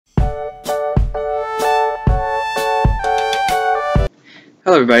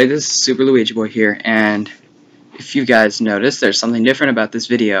Hello everybody, this is Super Luigi Boy here, and if you guys notice, there's something different about this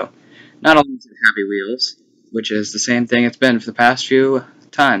video. Not only is it Happy Wheels, which is the same thing it's been for the past few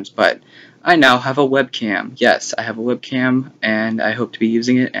times, but I now have a webcam. Yes, I have a webcam, and I hope to be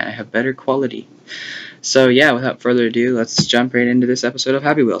using it, and I have better quality. So yeah, without further ado, let's jump right into this episode of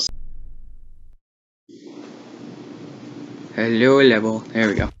Happy Wheels. Hello level, there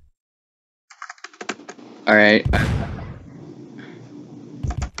we go. Alright.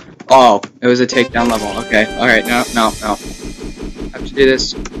 Oh, it was a takedown level. Okay, alright, no. I have to do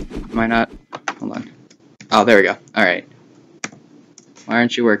this. Am I not? Hold on. Oh, there we go. Alright. Why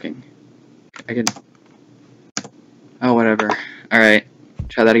aren't you working? I can... Oh, whatever. Alright.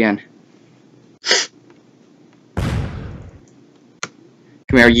 Try that again. Come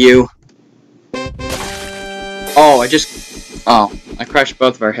here, you. Oh, I crushed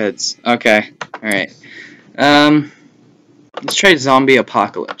both of our heads. Okay. Alright. Let's try Zombie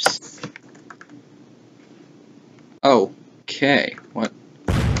Apocalypse. Okay. What?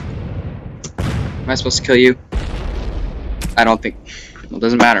 Am I supposed to kill you? I don't think... Well, it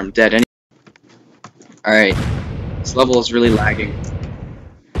doesn't matter. I'm dead anyway. Alright. This level is really lagging.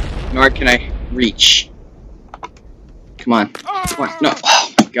 Nor can I reach. Come on. Come on. No.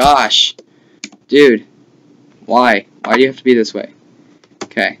 Oh my gosh. Dude. Why? Why do you have to be this way?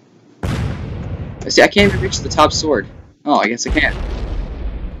 Okay. See, I can't even reach the top sword. Oh, I guess I can't.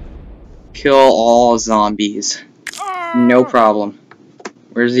 Kill all zombies. No problem.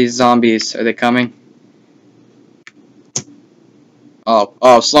 Where's these zombies? Are they coming?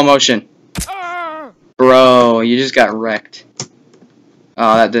 Oh, slow motion. Bro, you just got wrecked.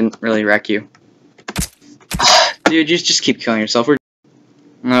 Oh, that didn't really wreck you. Dude, you just keep killing yourself.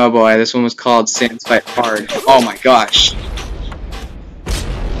 Oh boy, this one was called Sans Fight Hard. Oh my gosh. Am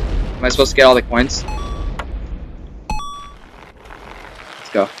I supposed to get all the coins?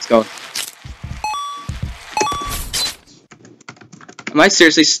 Let's go. Am I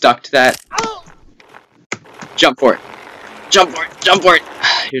seriously stuck to that? Jump for it. Jump for it.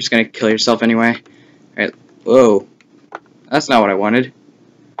 You're just gonna kill yourself anyway. Alright, whoa. That's not what I wanted.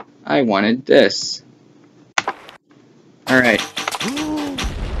 I wanted this. Alright.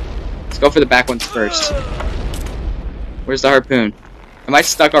 Let's go for the back ones first. Where's the harpoon? Am I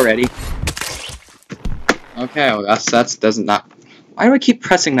stuck already? Okay, well that's doesn't not. Why do I keep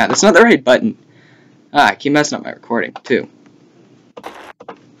pressing that? That's not the right button. I keep messing up my recording too.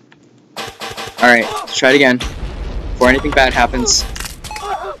 Alright, let's try it again. Before anything bad happens.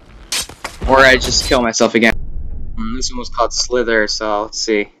 Or I just kill myself again. This one was called Slither, so let's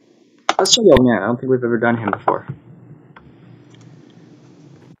see. Let's try the old man. I don't think we've ever done him before.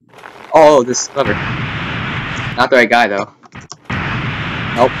 Oh, this is clever. Not the right guy, though.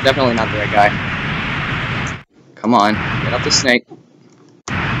 Nope, definitely not the right guy. Come on, get up the snake.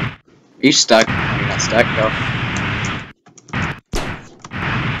 Are you stuck? No, you're not stuck, go.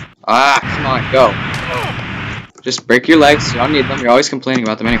 Ah, come on, go. Just break your legs, you don't need them, you're always complaining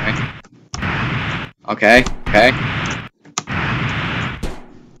about them anyway. Okay.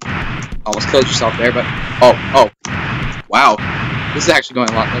 Almost killed yourself there, but... Oh. Wow. This is actually going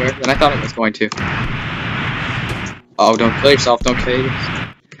a lot better than I thought it was going to. Oh, don't kill yourself, don't kill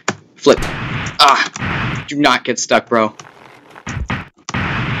yourself. Flip. Ah! Do not get stuck, bro.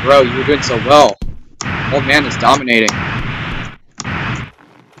 Bro, you were doing so well. Old man is dominating.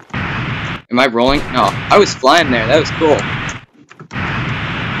 Am I rolling? No. I was flying there. That was cool.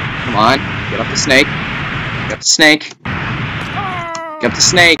 Come on. Get up the snake. Get up the snake. Get up the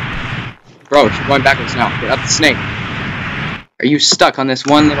snake. Bro, you're going backwards now. Get up the snake. Are you stuck on this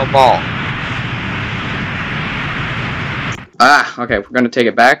one little ball? Ah, okay. We're going to take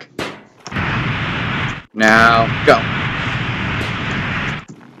it back. Now, go.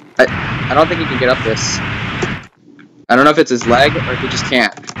 I don't think he can get up this. I don't know if it's his leg or if he just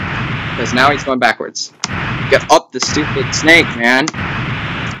can't. Because now he's going backwards. Get up the stupid snake, man.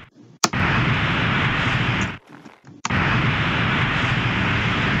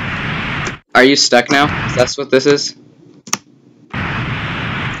 Are you stuck now? That's what this is?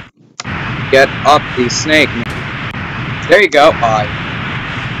 Get up the snake, man. There you go.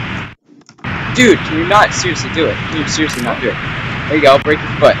 Dude, can you not seriously do it? Can you seriously not do it? There you go, break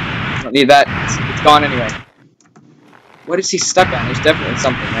your foot. You don't need that. It's gone anyway. What is he stuck on? There's definitely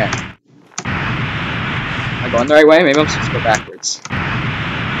something there. Am I going the right way? Maybe I'm supposed to go backwards.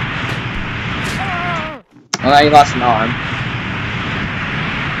 Well, now you lost an arm.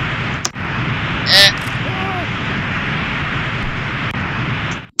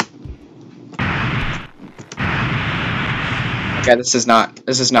 Okay, this is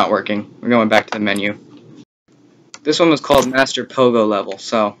not working. We're going back to the menu. This one was called Master Pogo level,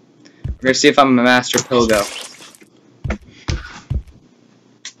 so we're gonna see if I'm a Master Pogo.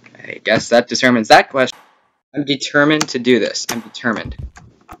 I guess that determines that question. I'm determined to do this. I'm determined.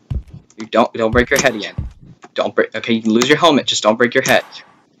 You don't break your head again. Don't break. Okay, you can lose your helmet. Just don't break your head.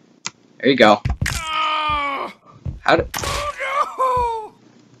 There you go. How did?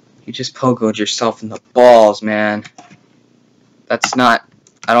 You just pogoed yourself in the balls, man. That's not.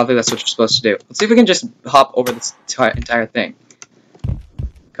 I don't think that's what you're supposed to do. Let's see if we can just hop over this entire thing.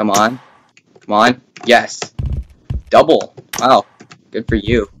 Come on. Come on. Yes. Double. Wow. Good for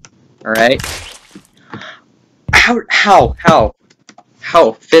you. Alright. How?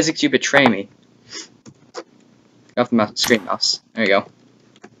 Physics, you betray me. Get off the mouse, screen mouse. There you go.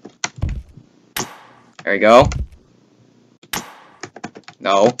 There you go.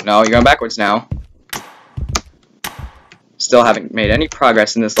 No, you're going backwards now. Still haven't made any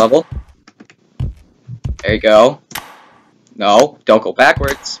progress in this level. There you go. No, don't go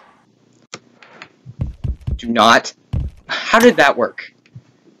backwards. Do not. How did that work?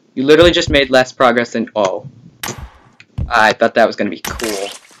 You literally just made less progress than... Oh. I thought that was going to be cool.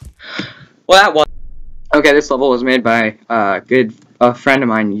 Well, that was... Okay, this level was made by a friend of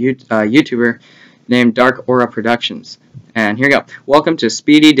mine, YouTuber named DarkAura Productions. And here we go. Welcome to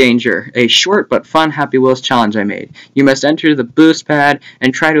Speedy Danger, a short but fun Happy Wheels challenge I made. You must enter the boost pad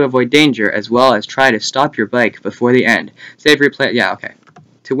and try to avoid danger, as well as try to stop your bike before the end. Save replay. Yeah, okay.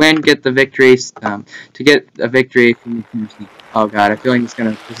 To win, get the victory. To get a victory. Oh god, I feel like this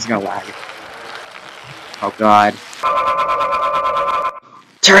is gonna lag. Oh god.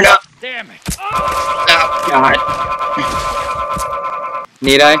 Turn up. Damn it. Oh god.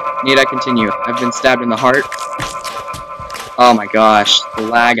 Need I continue? I've been stabbed in the heart. Oh my gosh, the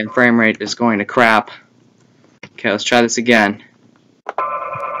lag and frame rate is going to crap. Okay, let's try this again.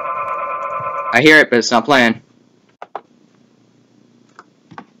 I hear it, but it's not playing.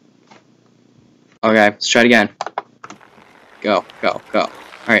 Okay, let's try it again. Go.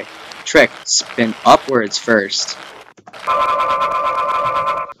 Alright, trick, spin upwards first.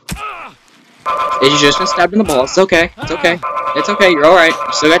 You just been stabbed in the balls. It's okay, you're alright.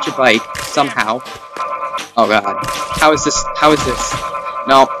 You still got your bike, somehow. Oh god. How is this?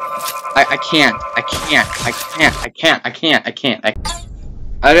 No. I can't.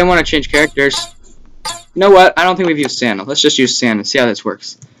 I didn't want to change characters. You know what? I don't think we've used Santa. Let's just use Santa and see how this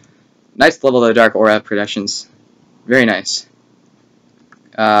works. Nice level though, DarkAura Productions. Very nice.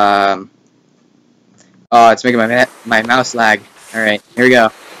 Oh, it's making my mouse lag. Alright, here we go.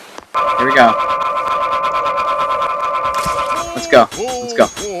 Let's go.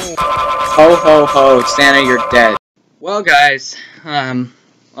 Ho ho ho, Santa, you're dead. Well guys,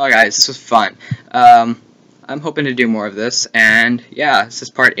 this was fun. I'm hoping to do more of this, and yeah, this is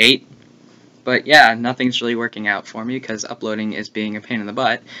part 8. But yeah, nothing's really working out for me because uploading is being a pain in the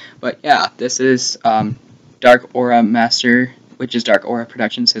butt. But yeah, this is DarkAura Master, which is DarkAura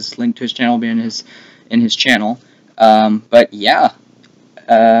Productions. His link to his channel will be in his channel. But yeah,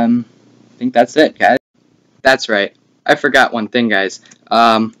 I think that's it, guys. That's right. I forgot one thing, guys.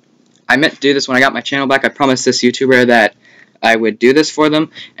 I meant to do this when I got my channel back. I promised this YouTuber that I would do this for them,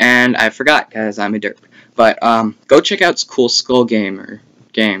 and I forgot because I'm a derp. But go check out KoolSkullGamer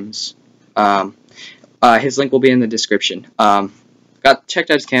games. His link will be in the description.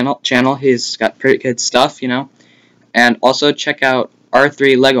 Checked out his channel. He's got pretty good stuff, you know. And also check out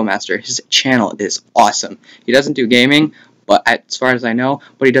R3 Lego Master. His channel is awesome. He doesn't do gaming, but as far as I know,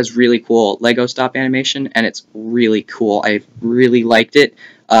 but he does really cool Lego stop animation, and it's really cool. I really liked it.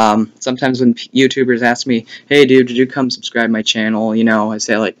 Sometimes when YouTubers ask me, hey dude, did you come subscribe my channel? You know, I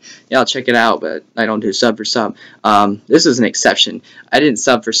say like, yeah, I'll check it out, but I don't do sub for sub. This is an exception. I didn't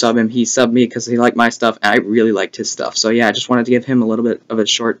sub for sub him. He subbed me because he liked my stuff, and I really liked his stuff. So yeah, I just wanted to give him a little bit of a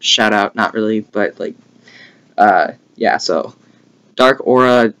short shout out. Not really, but like, yeah, so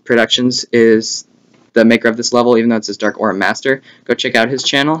DarkAura Productions is the maker of this level, even though it says DarkAura Master. Go check out his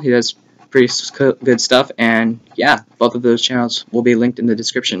channel. He does pretty good stuff, and yeah, both of those channels will be linked in the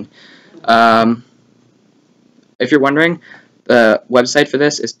description. If you're wondering, the website for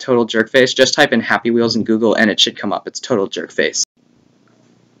this is Total Jerkface. Just type in Happy Wheels in Google and it should come up. It's Total Jerkface.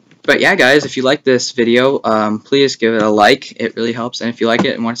 But yeah, guys, if you like this video, please give it a like. It really helps. And if you like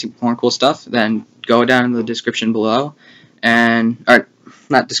it and want to see more cool stuff, then go down in the description below, or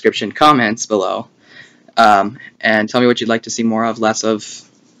not description, comments below, and tell me what you'd like to see more of, less of,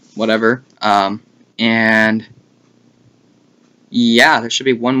 whatever. And yeah, there should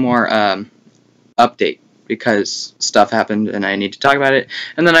be one more update because stuff happened and I need to talk about it,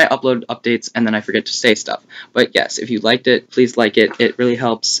 and then I upload updates and then I forget to say stuff. But yes, if you liked it, please like it. It really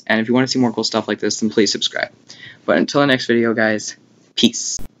helps, and if you want to see more cool stuff like this, then please subscribe. But But until the next video, guys,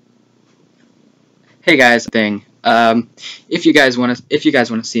 peace. Hey guys, if you guys want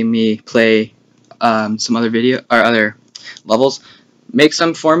to see me play some other levels, make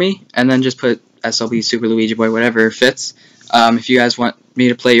some for me, and then just put SLB, Super Luigi Boy, whatever fits. If you guys want me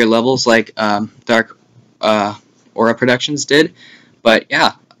to play your levels like DarkAura Productions did. But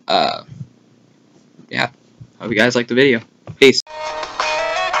yeah, hope you guys like the video.